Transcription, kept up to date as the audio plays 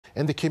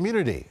And the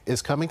community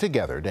is coming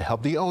together to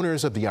help the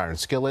owners of the Iron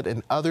Skillet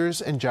and others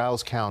in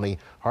Giles County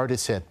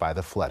hardest hit by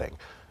the flooding.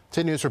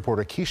 10 News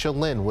reporter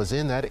Helene was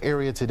in that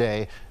area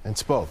today and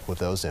spoke with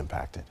those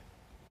impacted.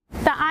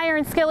 The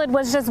Iron Skillet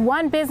was just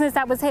one business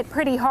that was hit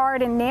pretty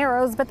hard in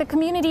Narrows, but the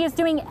community is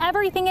doing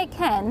everything it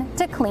can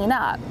to clean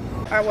up.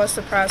 I was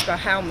surprised by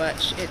how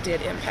much it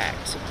did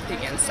impact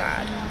the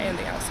inside and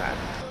the outside.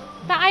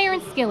 The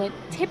Iron Skillet,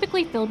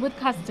 typically filled with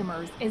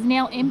customers, is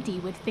now empty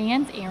with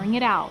fans airing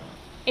it out.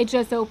 It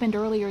just opened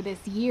earlier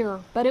this year,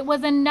 but it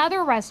was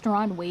another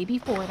restaurant way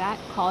before that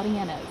called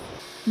Anna's.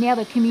 Now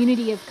the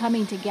community is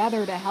coming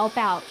together to help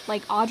out,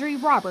 like Audrey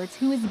Roberts,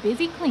 who is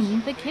busy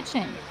cleaning the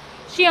kitchen.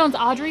 She owns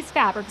Audrey's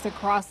Fabrics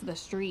across the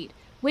street,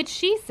 which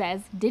she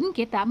says didn't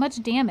get that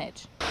much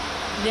damage.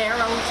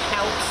 Narrows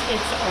helps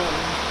its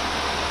own.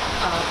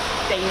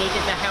 They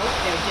needed the help.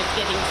 They're just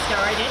getting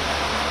started.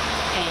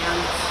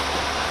 And,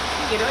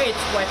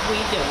 it's what we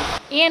do.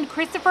 And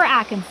Christopher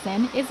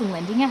Atkinson is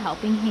lending a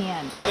helping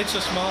hand. It's a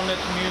small-knit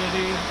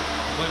community.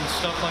 When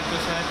stuff like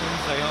this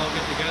happens, they all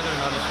get together,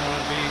 and I just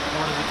want to be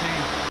part of the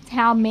team.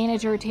 Town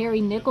manager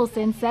Terry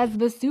Nicholson says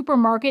the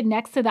supermarket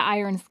next to the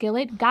Iron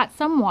Skillet got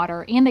some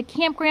water, and the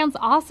campgrounds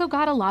also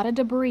got a lot of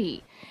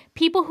debris.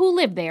 People who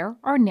live there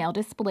are now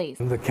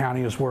displaced. The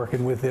county is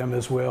working with them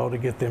as well to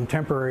get them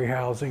temporary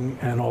housing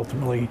and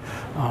ultimately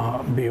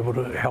be able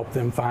to help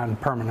them find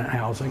permanent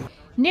housing.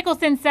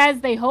 Nicholson says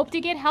they hope to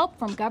get help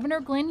from Governor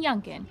Glenn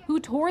Youngkin, who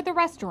toured the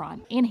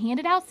restaurant and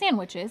handed out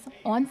sandwiches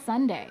on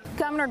Sunday.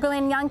 Governor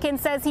Glenn Youngkin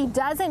says he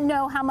doesn't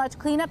know how much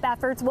cleanup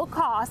efforts will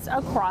cost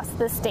across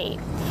the state.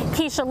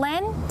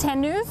 Helene,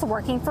 10 News,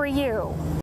 working for you.